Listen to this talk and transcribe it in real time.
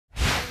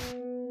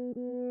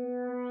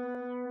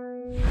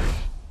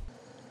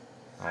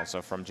also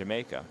from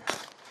Jamaica.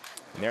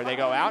 And there they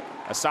go out.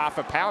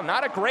 Asafa Powell,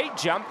 not a great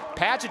jump.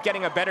 Paget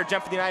getting a better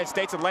jump for the United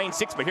States at lane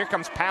 6, but here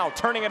comes Powell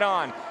turning it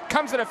on.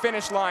 Comes to the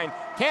finish line.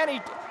 Can he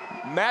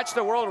match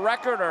the world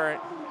record or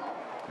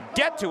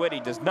get to it? He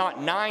does not.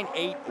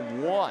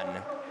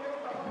 9.81.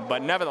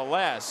 But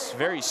nevertheless,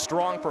 very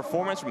strong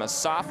performance from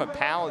Asafa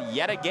Powell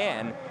yet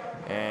again.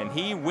 And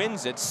he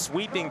wins it,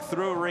 sweeping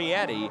through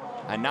Rieti.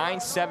 A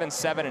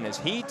 9.77 in his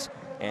heat,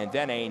 and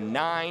then a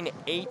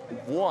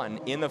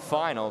 9.81 in the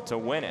final to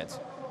win it.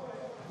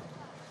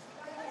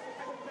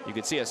 You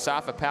can see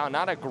Asafa Powell,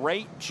 not a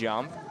great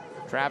jump.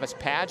 Travis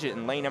Paget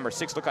in lane number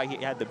 6 looked like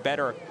he had the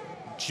better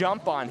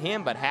jump on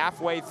him, but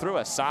halfway through,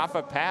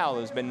 Asafa Powell,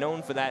 who's been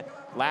known for that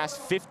last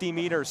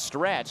 50-meter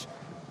stretch,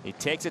 he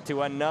takes it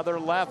to another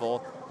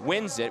level,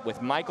 wins it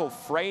with Michael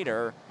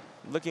Frater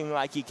looking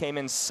like he came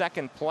in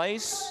 2nd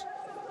place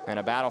and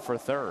a battle for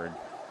 3rd.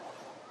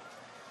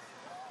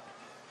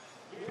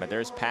 But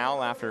there's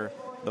Powell after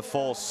the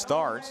full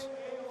start.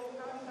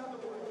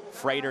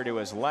 Frater to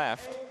his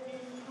left.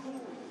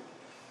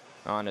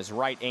 On his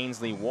right,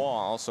 Ainsley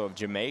Wall, also of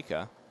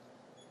Jamaica.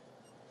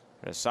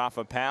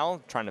 Asafa Powell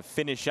trying to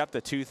finish up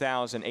the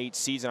 2008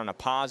 season on a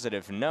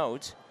positive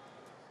note.